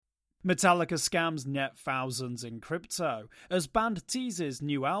Metallica scams net thousands in crypto as band teases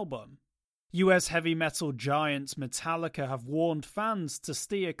new album. US heavy metal giants Metallica have warned fans to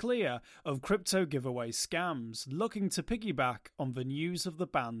steer clear of crypto giveaway scams, looking to piggyback on the news of the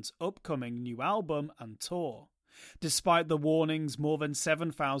band's upcoming new album and tour. Despite the warnings, more than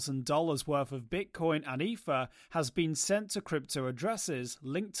 $7,000 worth of Bitcoin and Ether has been sent to crypto addresses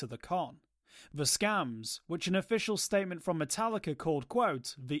linked to the con. The scams, which an official statement from Metallica called,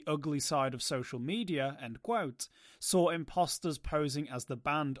 quote, the ugly side of social media, end quote, saw imposters posing as the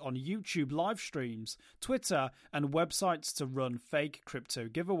band on YouTube live streams, Twitter, and websites to run fake crypto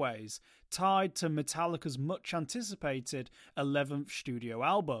giveaways, tied to Metallica's much-anticipated 11th studio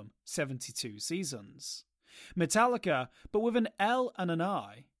album, 72 Seasons. Metallica, but with an L and an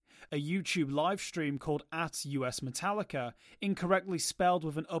I. A YouTube livestream called @US Metallica, incorrectly spelled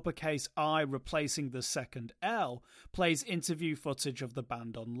with an uppercase I replacing the second L, plays interview footage of the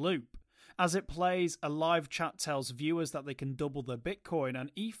band on loop. As it plays, a live chat tells viewers that they can double their Bitcoin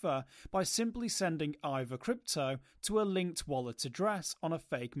and Ether by simply sending either crypto to a linked wallet address on a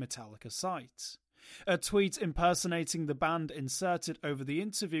fake Metallica site. A tweet impersonating the band inserted over the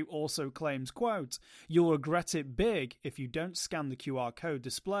interview also claims, quote, you'll regret it big if you don't scan the QR code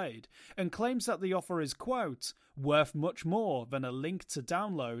displayed, and claims that the offer is, quote, worth much more than a link to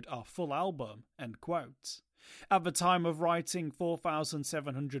download our full album, end quote. At the time of writing,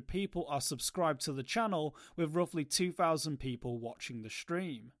 4,700 people are subscribed to the channel, with roughly 2,000 people watching the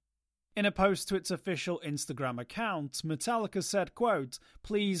stream. In a post to its official Instagram account, Metallica said, quote,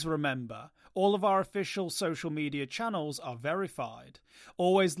 please remember, all of our official social media channels are verified.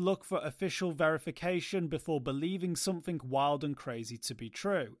 Always look for official verification before believing something wild and crazy to be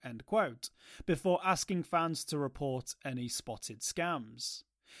true, end quote, before asking fans to report any spotted scams.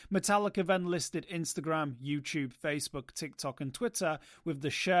 Metallica then listed Instagram, YouTube, Facebook, TikTok and Twitter with the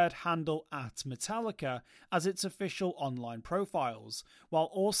shared handle @Metallica as its official online profiles, while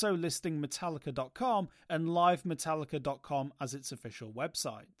also listing Metallica.com and LiveMetallica.com as its official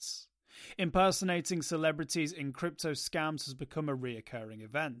websites. Impersonating celebrities in crypto scams has become a reoccurring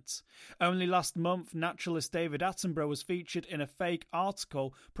event. Only last month, naturalist David Attenborough was featured in a fake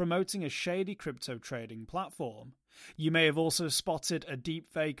article promoting a shady crypto trading platform. You may have also spotted a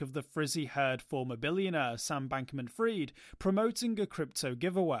deepfake of the frizzy-haired former billionaire Sam Bankman-Fried promoting a crypto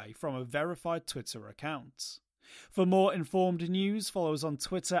giveaway from a verified Twitter account. For more informed news, follow us on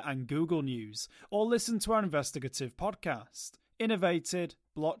Twitter and Google News, or listen to our investigative podcast, Innovated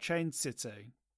Blockchain City.